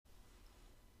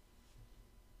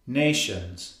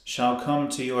Nations shall come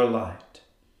to your light,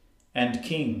 and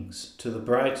kings to the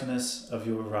brightness of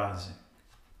your rising.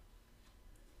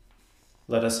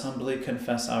 Let us humbly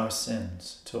confess our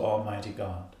sins to Almighty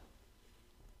God.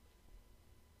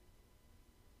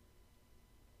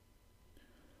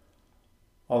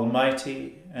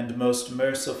 Almighty and most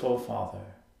merciful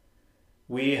Father,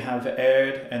 we have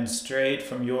erred and strayed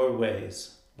from your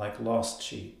ways like lost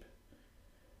sheep.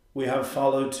 We have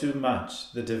followed too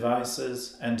much the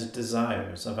devices and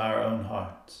desires of our own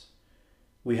hearts.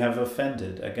 We have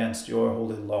offended against your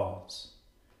holy laws.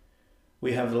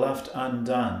 We have left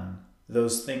undone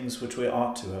those things which we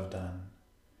ought to have done,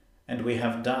 and we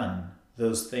have done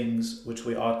those things which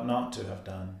we ought not to have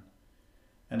done.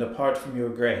 And apart from your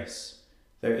grace,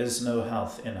 there is no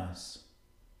health in us.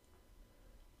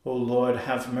 O Lord,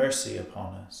 have mercy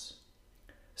upon us.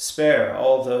 Spare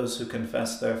all those who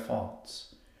confess their faults.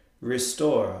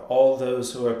 Restore all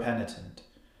those who are penitent,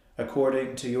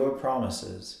 according to your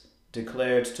promises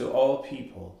declared to all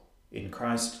people in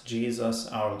Christ Jesus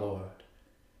our Lord.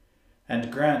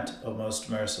 And grant, O most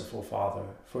merciful Father,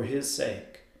 for his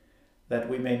sake, that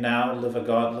we may now live a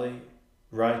godly,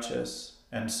 righteous,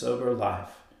 and sober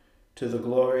life, to the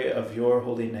glory of your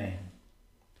holy name.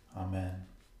 Amen.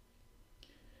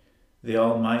 The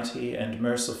Almighty and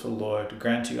merciful Lord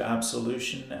grant you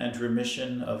absolution and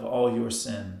remission of all your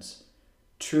sins,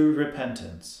 true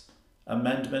repentance,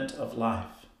 amendment of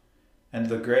life, and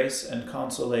the grace and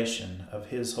consolation of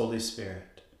his Holy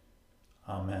Spirit.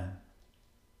 Amen.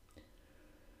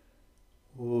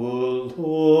 O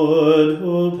Lord,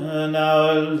 open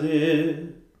our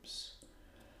lips,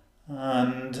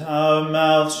 and our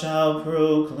mouth shall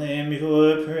proclaim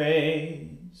your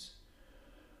praise.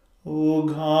 O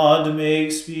God,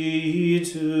 make speed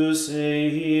to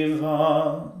save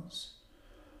us.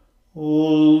 O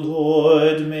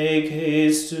Lord, make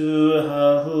haste to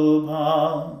help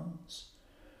us.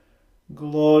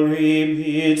 Glory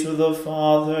be to the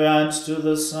Father, and to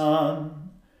the Son,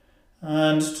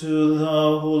 and to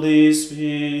the Holy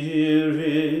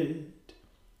Spirit,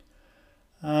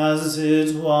 as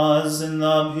it was in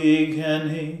the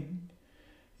beginning,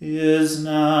 is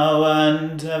now,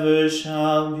 and ever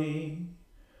shall be,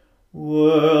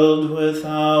 world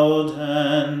without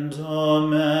end.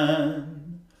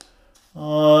 Amen.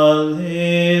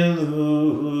 Alleluia.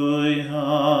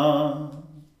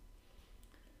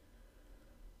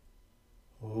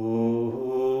 O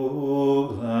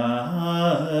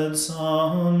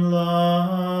gladsome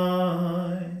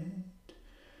light,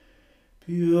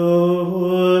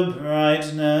 pure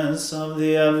brightness of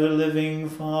the ever-living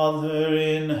Father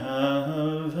in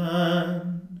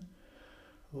heaven,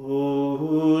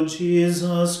 O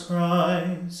Jesus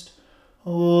Christ,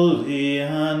 holy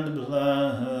and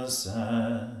blessed,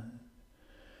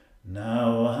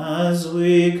 now as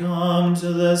we come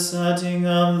to the setting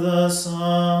of the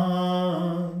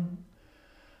sun,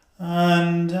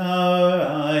 and our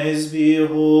eyes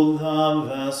behold the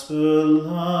vesper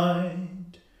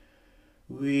light,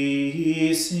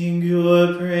 we sing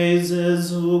your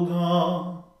praises, O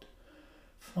God,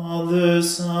 Father,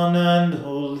 Son, and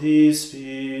Holy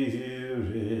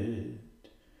Spirit.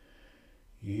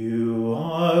 You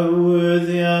are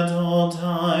worthy at all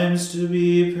times to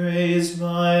be praised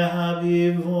by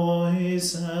happy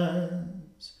voices,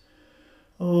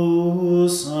 O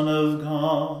Son of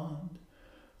God,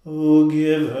 O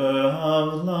Giver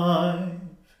of life,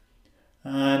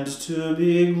 and to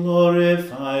be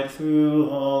glorified through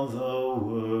all the world.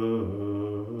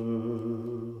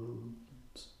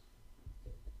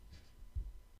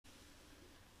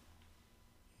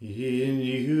 In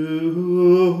you, O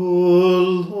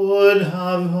Lord,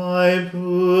 have I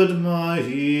put my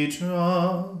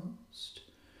trust.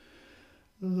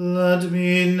 Let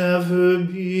me never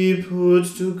be put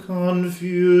to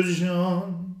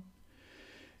confusion.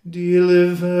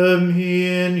 Deliver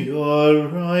me in your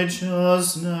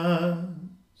righteousness.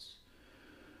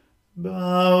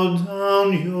 Bow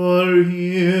down your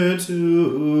ear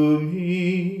to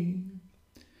me.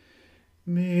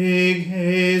 Make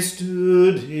haste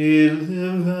to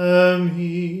deliver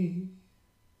me,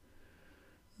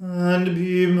 and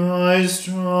be my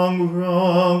strong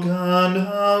rock and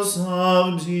house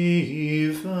of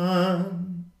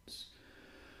defense,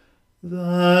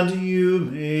 that you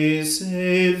may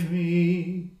save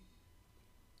me.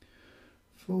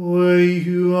 For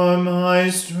you are my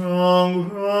strong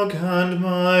rock and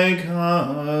my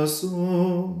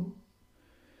castle.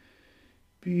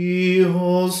 Be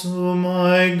also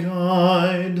my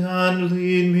guide, and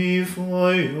lead me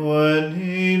for your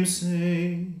name's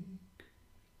sake.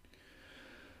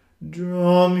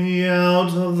 Draw me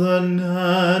out of the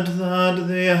net that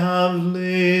they have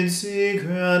laid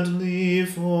secretly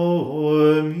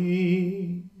for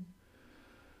me.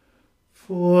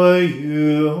 For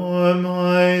you are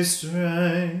my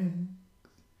strength.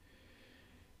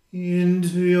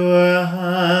 Into your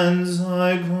hands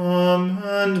I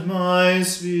commend my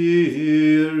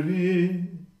spirit.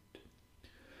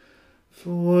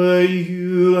 For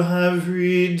you have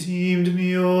redeemed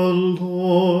me, O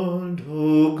Lord,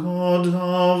 O God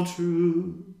of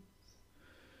truth.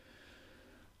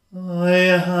 I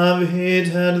have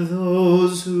hated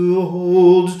those who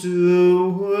hold to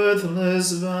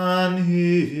worthless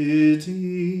vanities,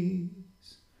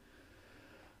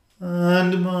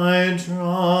 and my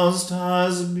trust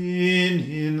has been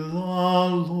in the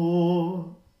Lord.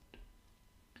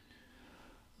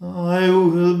 I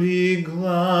will be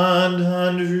glad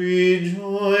and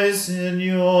rejoice in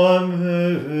your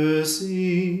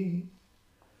mercy,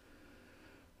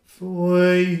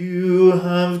 for you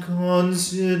have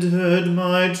considered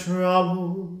my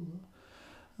trouble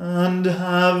and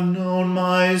have known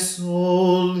my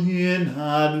soul in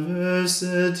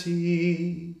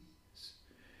adversities.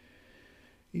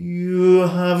 You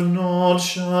have not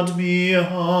shut me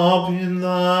up in the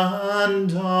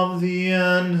hand of the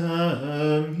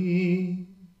enemy,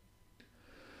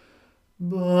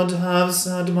 but have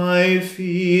set my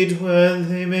feet where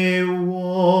they may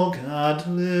walk at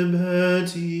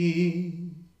liberty.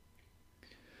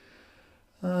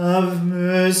 Have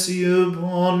mercy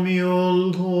upon me, O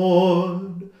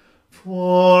Lord,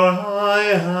 for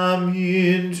I am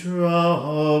in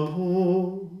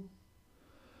trouble.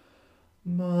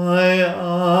 My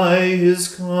eye is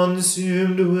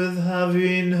consumed with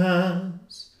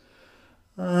heaviness,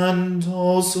 and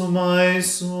also my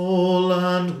soul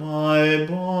and my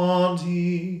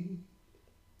body.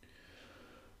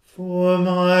 For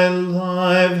my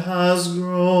life has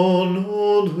grown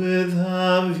old with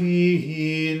heaviness,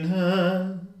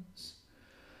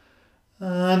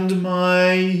 and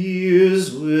my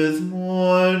years with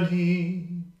mourning.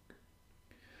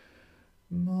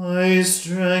 My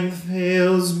strength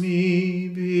fails me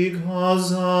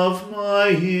because of my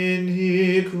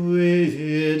iniquity,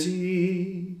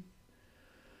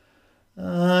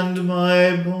 and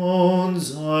my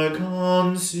bones are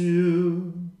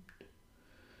consumed.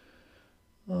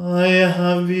 I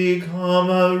have become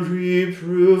a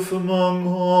reproof among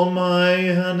all my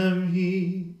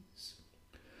enemies,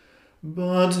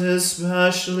 but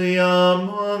especially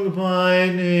among my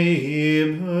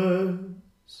neighbors.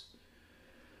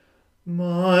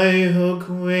 My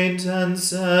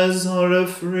acquaintances are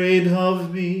afraid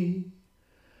of me,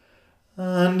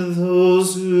 and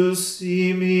those who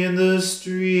see me in the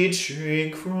street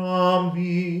shrink from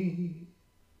me.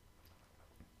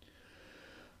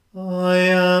 I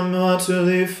am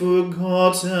utterly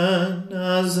forgotten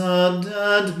as a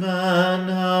dead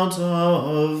man out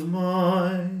of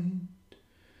mind.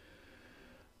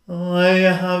 I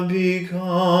have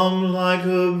become like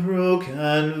a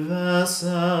broken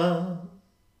vessel,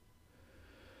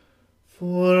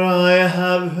 for I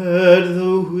have heard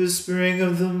the whispering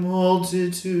of the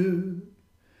multitude,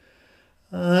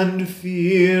 and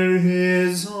fear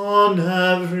is on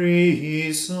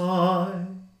every side.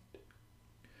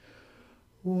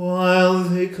 While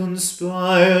they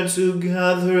conspire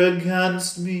together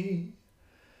against me,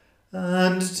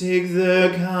 and take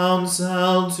their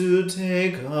counsel to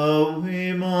take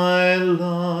away my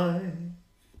life.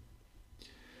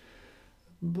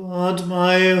 But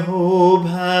my hope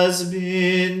has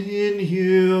been in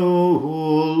you,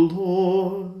 O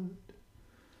Lord.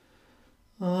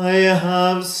 I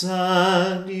have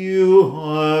said, you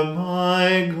are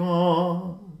my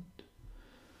God.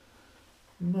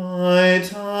 My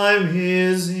time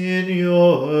is in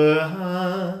your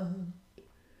hand.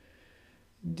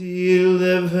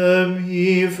 Deliver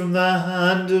me from the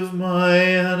hand of my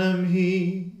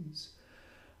enemies,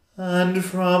 and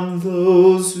from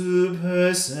those who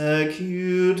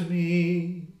persecute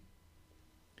me.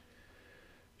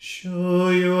 Show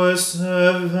your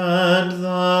servant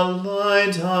the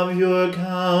light of your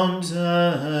countenance,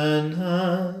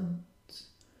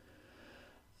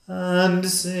 and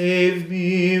save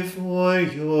me for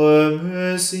your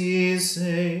mercy's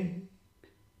sake.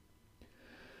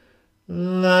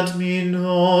 Let me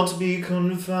not be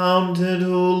confounded,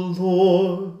 O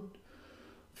Lord,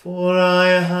 for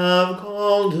I have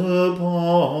called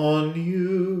upon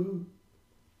you.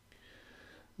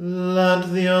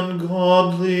 Let the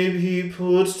ungodly be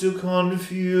put to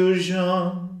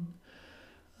confusion,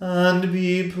 and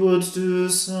be put to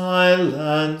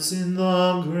silence in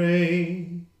the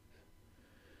grave.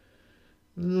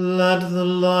 Let the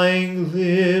lying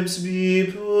lips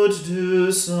be put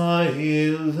to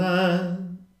silence,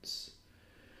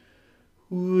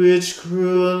 which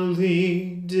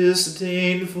cruelly,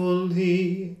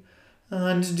 disdainfully,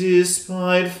 and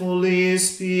despitefully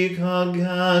speak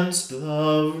against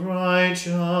the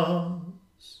righteous.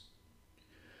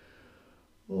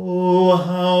 Oh,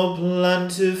 how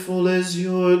plentiful is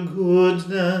your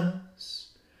goodness,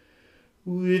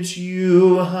 which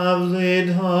you have laid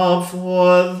up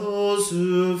for those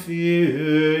who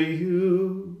fear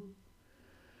you,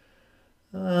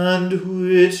 and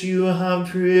which you have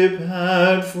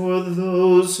prepared for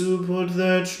those who put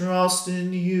their trust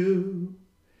in you,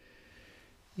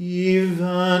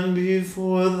 even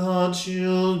before the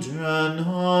children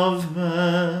of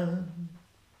men.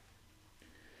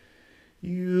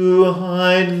 You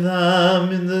hide them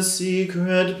in the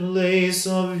secret place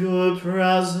of your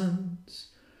presence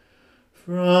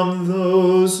from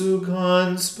those who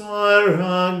conspire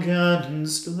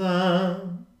against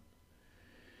them.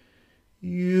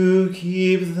 You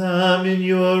keep them in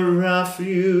your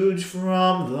refuge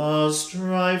from the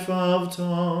strife of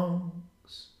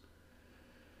tongues.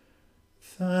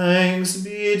 Thanks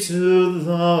be to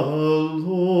the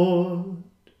Lord,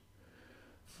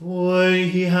 for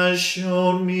he has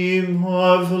shown me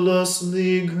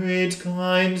marvelously great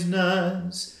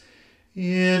kindness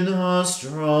in a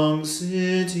strong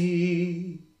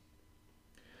city.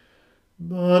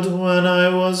 But when I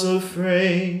was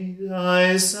afraid,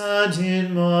 I said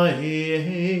in my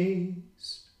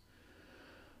haste,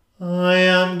 I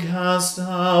am cast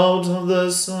out of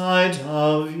the sight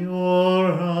of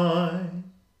your eyes.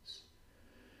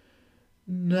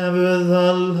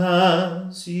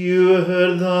 Nevertheless, you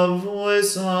heard the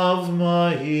voice of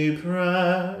my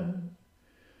prayer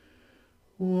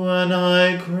when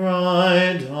I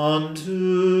cried unto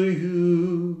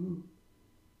you.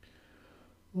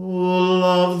 O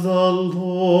love the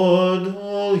Lord,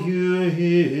 all you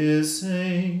his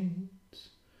saints,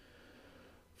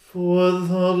 for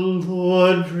the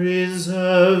Lord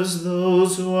preserves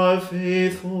those who are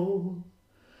faithful,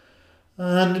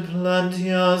 and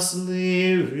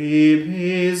plenteously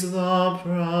repays the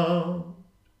proud.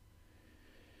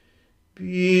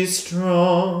 Be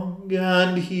strong,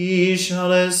 and he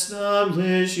shall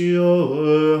establish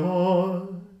your heart.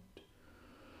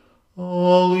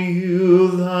 All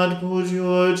you that put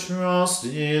your trust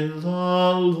in the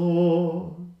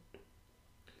Lord.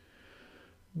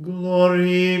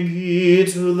 Glory be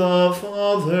to the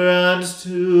Father and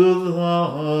to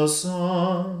the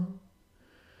Son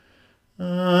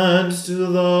and to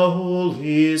the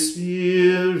Holy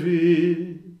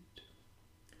Spirit,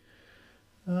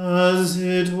 as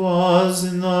it was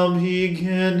in the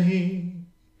beginning,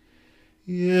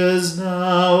 is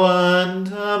now,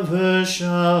 and ever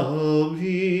shall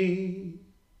be,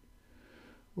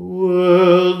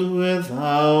 world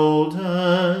without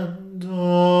end.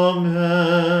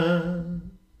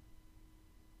 Amen.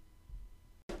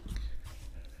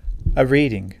 A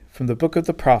reading from the book of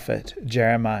the prophet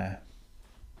Jeremiah.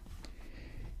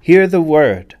 Hear the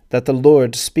word that the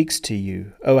Lord speaks to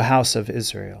you, O house of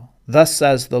Israel. Thus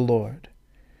says the Lord,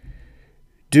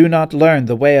 do not learn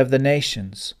the way of the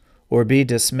nations, or be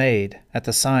dismayed at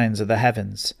the signs of the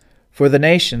heavens, for the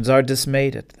nations are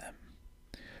dismayed at them.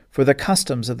 For the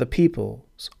customs of the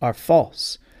peoples are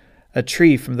false. A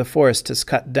tree from the forest is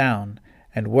cut down,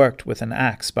 and worked with an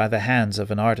axe by the hands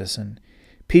of an artisan.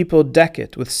 People deck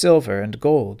it with silver and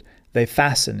gold, they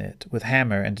fasten it with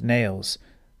hammer and nails,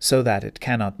 so that it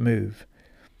cannot move.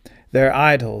 Their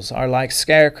idols are like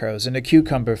scarecrows in a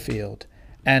cucumber field,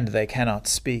 and they cannot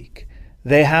speak.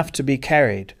 They have to be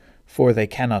carried, for they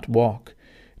cannot walk.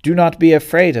 Do not be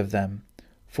afraid of them,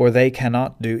 for they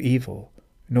cannot do evil,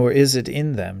 nor is it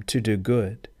in them to do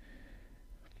good.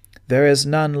 There is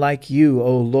none like you,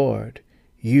 O Lord.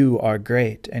 You are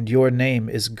great, and your name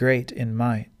is great in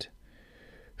might.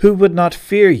 Who would not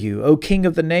fear you, O King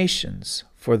of the nations?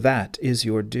 For that is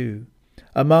your due.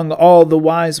 Among all the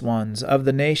wise ones of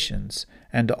the nations,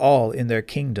 and all in their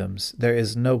kingdoms, there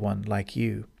is no one like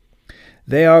you.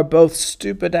 They are both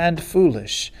stupid and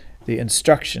foolish. The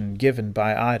instruction given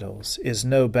by idols is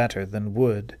no better than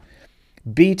wood.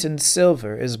 Beaten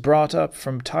silver is brought up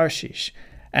from Tarshish,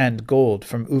 and gold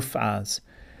from Uphaz.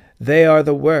 They are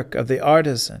the work of the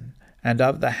artisan, and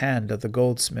of the hand of the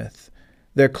goldsmith.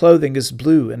 Their clothing is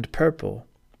blue and purple.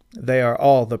 They are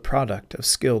all the product of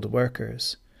skilled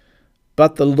workers.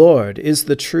 But the Lord is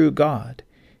the true God.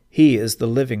 He is the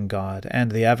living God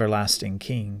and the everlasting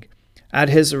King. At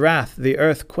his wrath the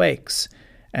earth quakes,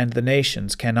 and the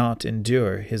nations cannot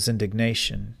endure his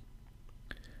indignation.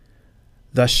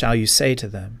 Thus shall you say to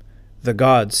them, the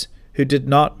gods who did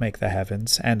not make the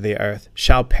heavens and the earth,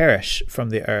 shall perish from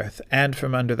the earth and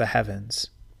from under the heavens.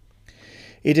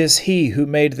 It is he who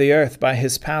made the earth by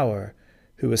his power,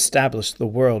 who established the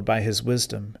world by his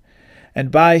wisdom,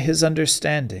 and by his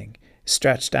understanding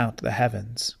stretched out the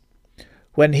heavens.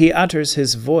 When he utters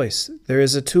his voice, there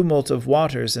is a tumult of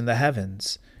waters in the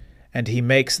heavens, and he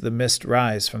makes the mist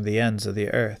rise from the ends of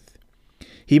the earth.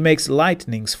 He makes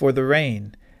lightnings for the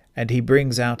rain, and he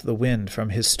brings out the wind from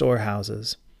his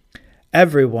storehouses.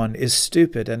 Everyone is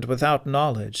stupid and without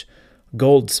knowledge.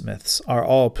 Goldsmiths are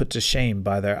all put to shame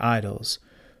by their idols,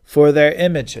 for their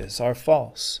images are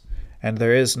false, and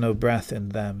there is no breath in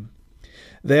them.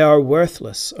 They are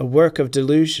worthless, a work of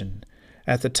delusion.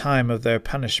 At the time of their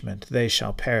punishment they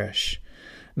shall perish.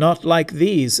 Not like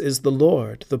these is the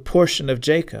Lord, the portion of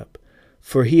Jacob,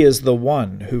 for he is the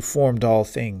one who formed all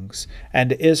things,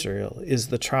 and Israel is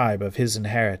the tribe of his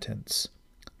inheritance.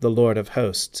 The Lord of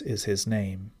hosts is his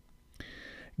name.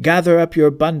 Gather up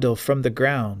your bundle from the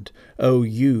ground, O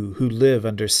you who live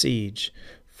under siege,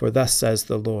 for thus says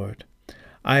the Lord,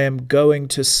 I am going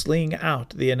to sling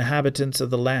out the inhabitants of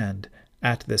the land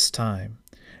at this time,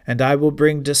 and I will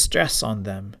bring distress on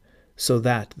them, so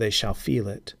that they shall feel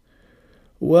it.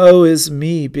 Woe is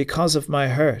me because of my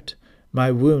hurt,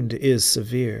 my wound is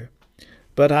severe.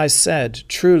 But I said,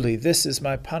 truly this is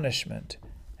my punishment,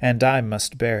 and I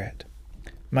must bear it.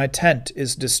 My tent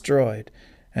is destroyed,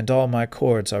 and all my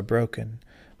cords are broken.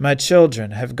 My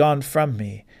children have gone from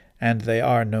me, and they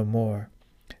are no more.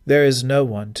 There is no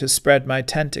one to spread my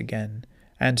tent again,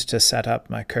 and to set up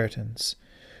my curtains.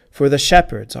 For the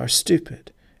shepherds are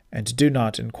stupid, and do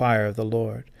not inquire of the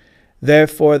Lord.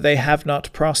 Therefore they have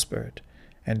not prospered,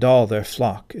 and all their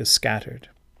flock is scattered.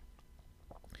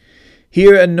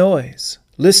 Hear a noise,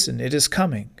 listen, it is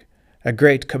coming, a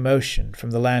great commotion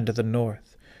from the land of the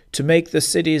north, to make the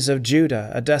cities of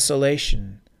Judah a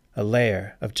desolation, a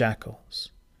lair of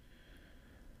jackals.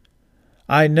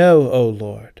 I know, O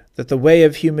Lord, that the way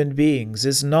of human beings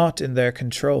is not in their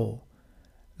control,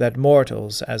 that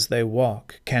mortals as they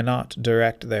walk cannot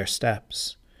direct their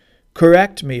steps.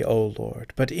 Correct me, O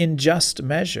Lord, but in just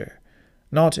measure,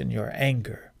 not in your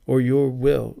anger or your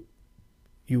will.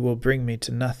 You will bring me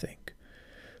to nothing.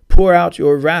 Pour out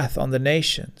your wrath on the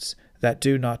nations that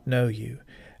do not know you,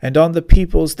 and on the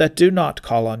peoples that do not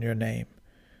call on your name.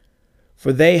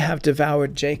 For they have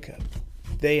devoured Jacob,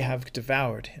 they have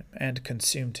devoured him and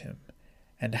consumed him,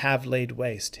 and have laid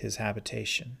waste his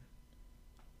habitation.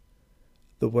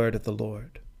 The word of the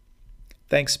Lord.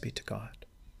 Thanks be to God.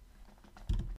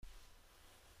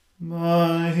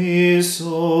 My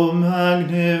soul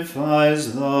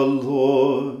magnifies the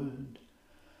Lord,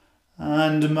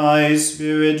 and my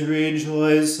spirit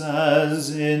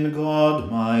rejoices in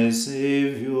God my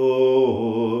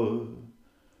Saviour.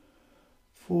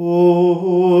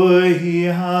 For he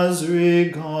has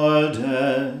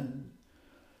regarded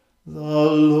the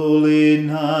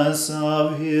lowliness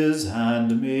of his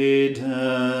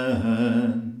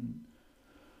handmaiden.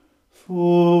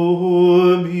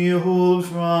 For behold,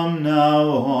 from now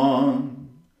on,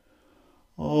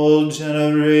 all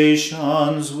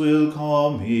generations will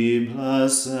call me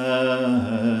blessed.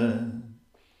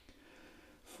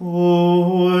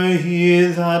 For he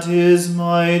that is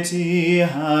mighty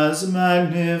has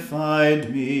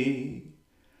magnified me,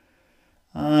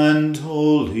 and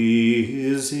holy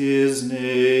is his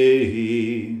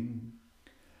name.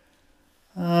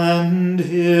 And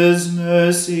his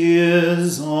mercy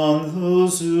is on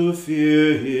those who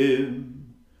fear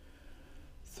him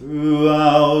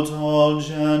throughout all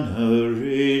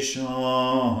generations.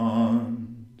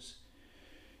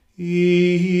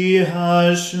 He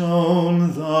has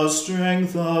shown the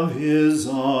strength of his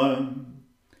arm.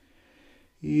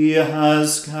 He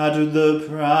has scattered the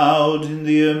proud in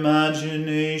the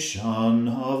imagination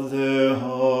of their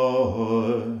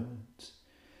hearts.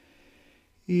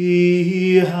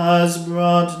 He has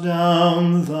brought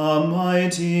down the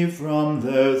mighty from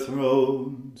their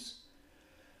thrones,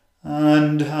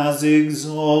 and has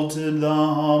exalted the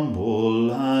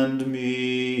humble and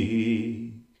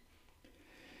meek.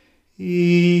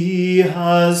 He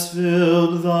has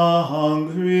filled the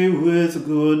hungry with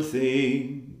good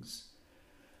things,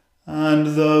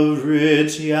 and the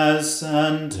rich he has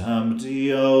sent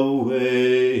empty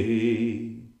away.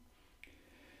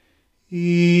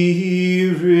 He,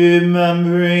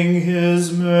 remembering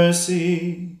his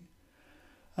mercy,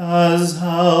 has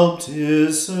helped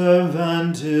his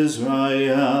servant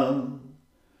Israel,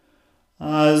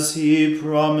 as he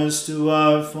promised to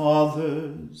our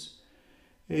fathers,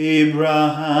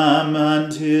 Abraham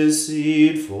and his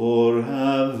seed forever.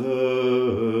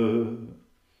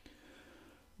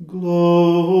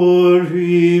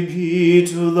 Glory be be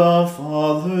to the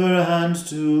Father and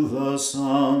to the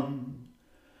Son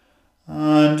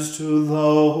and to the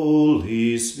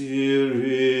Holy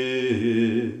Spirit,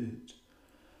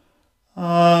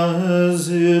 as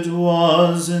it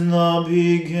was in the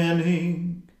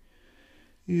beginning,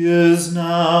 is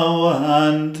now,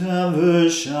 and ever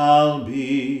shall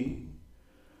be,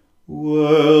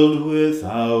 world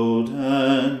without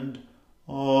end.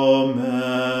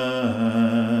 Amen.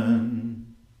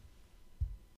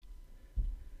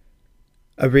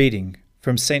 A reading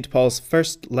from St. Paul's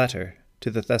first letter to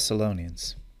the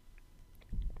Thessalonians.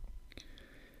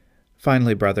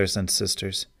 Finally, brothers and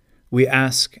sisters, we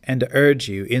ask and urge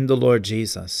you in the Lord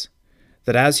Jesus,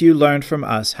 that as you learned from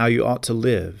us how you ought to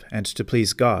live and to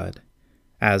please God,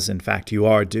 as in fact you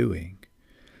are doing,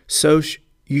 so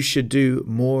you should do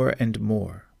more and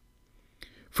more.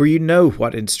 For you know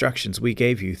what instructions we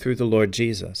gave you through the Lord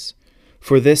Jesus.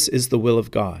 For this is the will of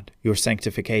God, your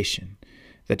sanctification,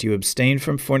 that you abstain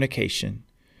from fornication,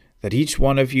 that each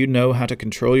one of you know how to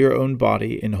control your own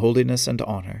body in holiness and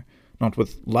honor, not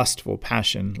with lustful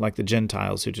passion like the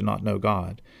Gentiles who do not know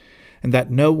God, and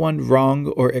that no one wrong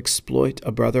or exploit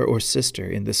a brother or sister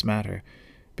in this matter,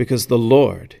 because the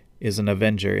Lord is an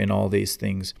avenger in all these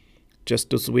things,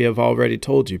 just as we have already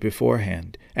told you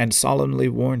beforehand and solemnly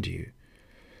warned you.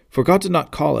 For God did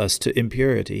not call us to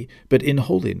impurity, but in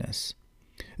holiness.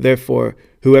 Therefore,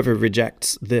 whoever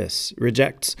rejects this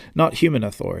rejects not human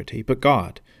authority, but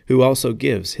God, who also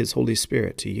gives his Holy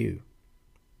Spirit to you.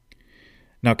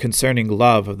 Now concerning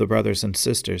love of the brothers and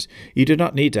sisters, you do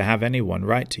not need to have anyone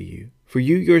write to you, for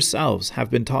you yourselves have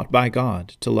been taught by God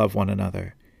to love one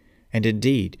another. And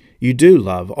indeed, you do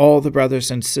love all the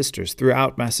brothers and sisters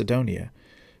throughout Macedonia.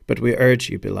 But we urge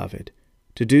you, beloved,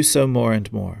 to do so more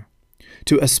and more,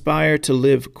 to aspire to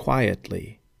live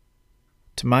quietly,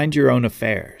 to mind your own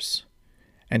affairs,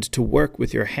 and to work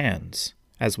with your hands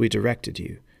as we directed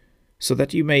you, so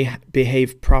that you may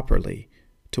behave properly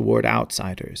toward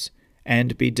outsiders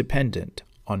and be dependent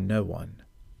on no one.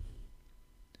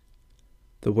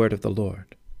 The word of the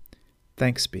Lord.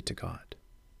 Thanks be to God.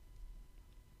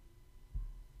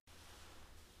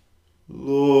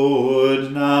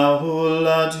 Lord, now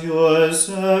let your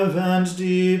servant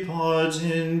depart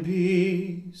in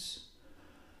peace,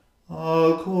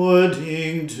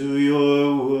 according to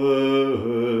your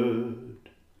word.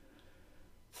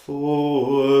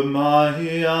 For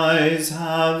my eyes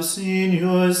have seen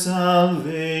your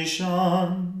salvation,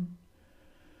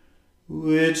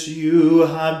 which you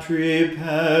have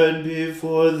prepared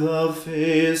before the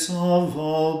face of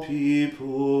all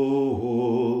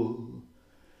people,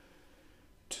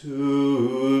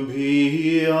 to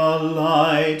be a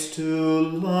light to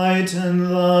lighten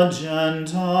the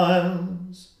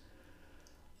Gentiles,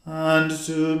 and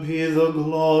to be the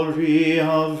glory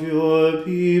of your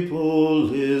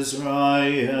people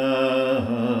Israel.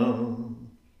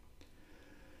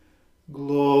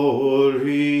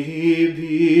 Glory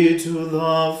be to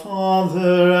the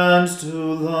Father and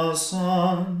to the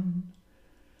Son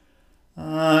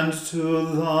and to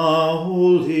the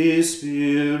Holy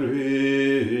Spirit,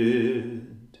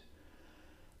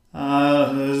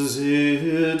 as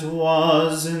it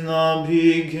was in the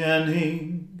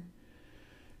beginning,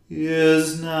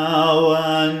 is now,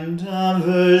 and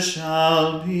ever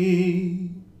shall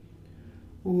be,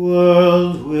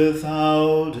 world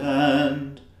without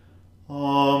end.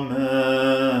 Amen.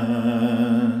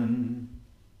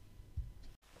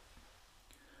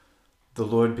 The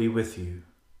Lord be with you.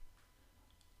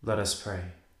 Let us pray.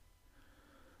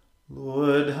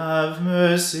 Lord, have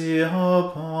mercy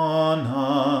upon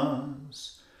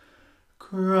us.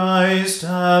 Christ,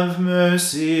 have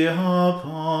mercy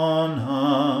upon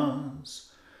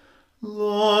us.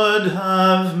 Lord,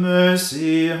 have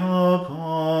mercy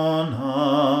upon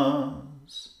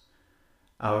us.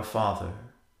 Our Father,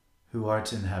 who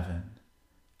art in heaven,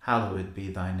 hallowed be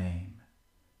thy name.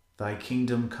 Thy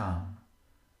kingdom come,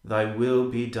 thy will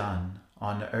be done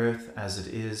on earth as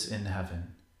it is in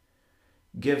heaven.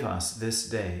 Give us this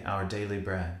day our daily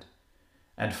bread,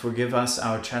 and forgive us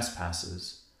our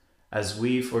trespasses, as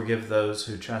we forgive those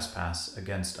who trespass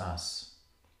against us.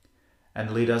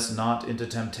 And lead us not into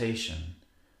temptation,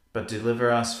 but deliver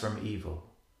us from evil.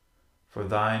 For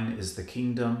thine is the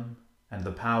kingdom, and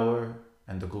the power,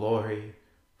 and the glory,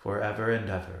 forever and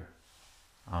ever.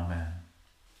 Amen.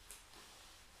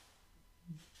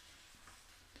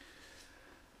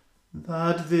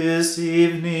 That this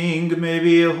evening may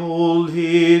be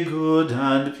wholly good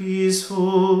and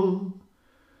peaceful,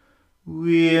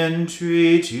 we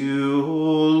entreat you,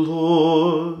 O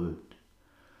Lord.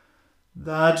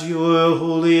 that your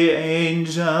holy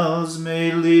angels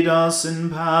may lead us in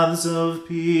paths of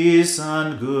peace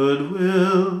and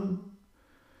goodwill.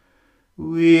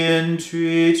 We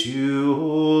entreat you,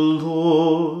 O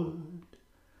Lord,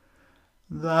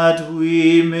 that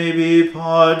we may be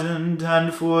pardoned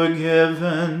and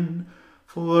forgiven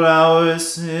for our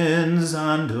sins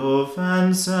and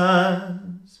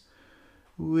offenses.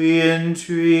 We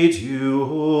entreat you,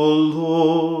 O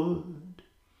Lord,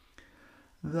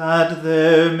 that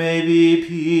there may be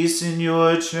peace in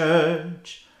your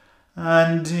church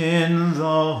and in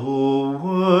the whole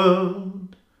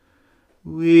world.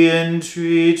 We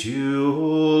entreat you,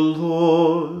 O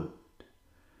Lord,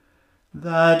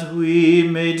 that we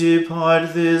may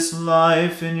depart this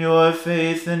life in your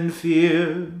faith and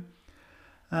fear,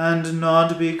 and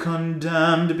not be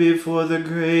condemned before the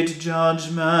great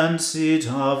judgment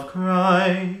seat of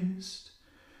Christ.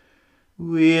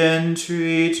 We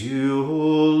entreat you,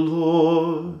 O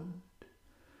Lord,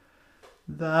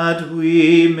 that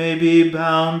we may be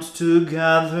bound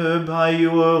together by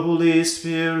your Holy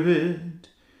Spirit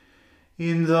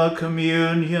in the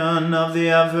communion of the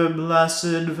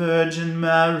ever-blessed Virgin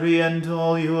Mary and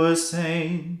all your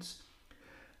saints,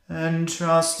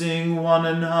 entrusting one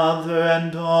another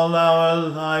and all our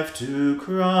life to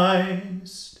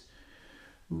Christ.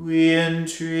 We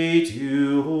entreat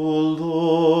you, O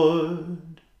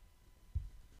Lord.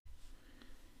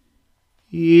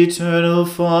 Eternal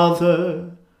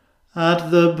Father, at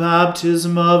the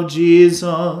baptism of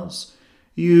Jesus,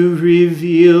 you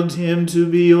revealed him to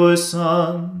be your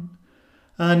Son,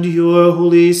 and your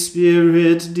Holy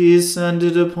Spirit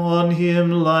descended upon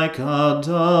him like a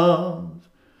dove.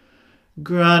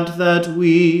 Grant that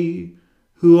we,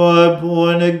 who are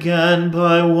born again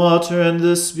by water and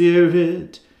the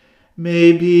Spirit,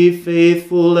 may be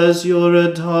faithful as your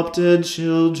adopted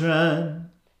children.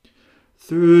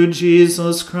 Through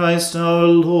Jesus Christ our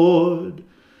Lord,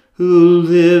 who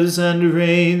lives and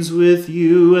reigns with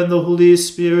you and the Holy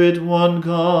Spirit, one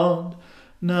God,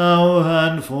 now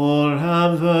and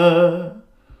forever.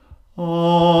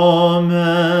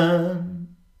 Amen.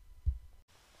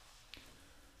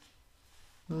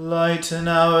 Lighten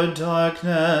our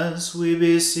darkness, we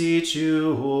beseech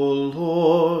you, O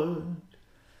Lord,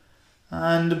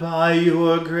 and by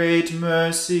your great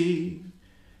mercy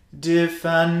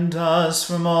defend us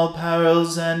from all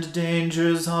perils and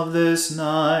dangers of this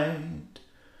night.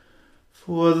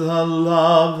 For the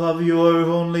love of your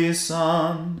only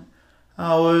Son,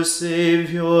 our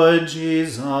Saviour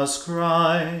Jesus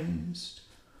Christ.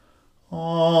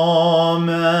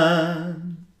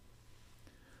 Amen.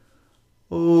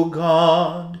 O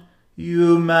God,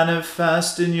 you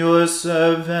manifest in your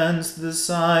servants the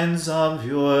signs of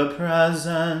your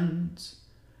presence.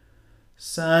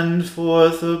 Send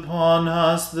forth upon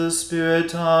us the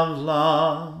Spirit of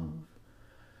love,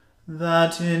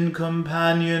 that in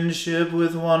companionship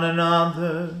with one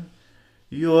another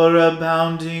your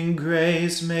abounding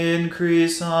grace may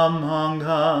increase among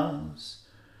us.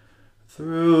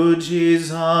 Through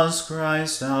Jesus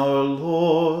Christ our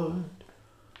Lord.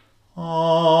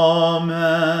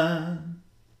 Amen.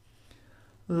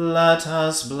 Let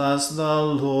us bless the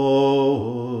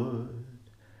Lord.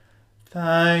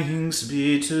 Thanks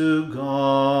be to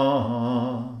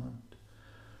God.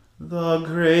 The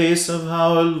grace of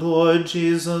our Lord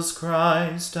Jesus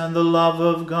Christ, and the love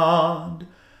of God,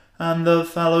 and the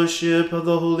fellowship of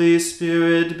the Holy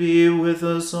Spirit be with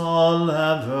us all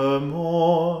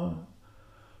evermore.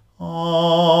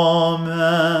 Amen.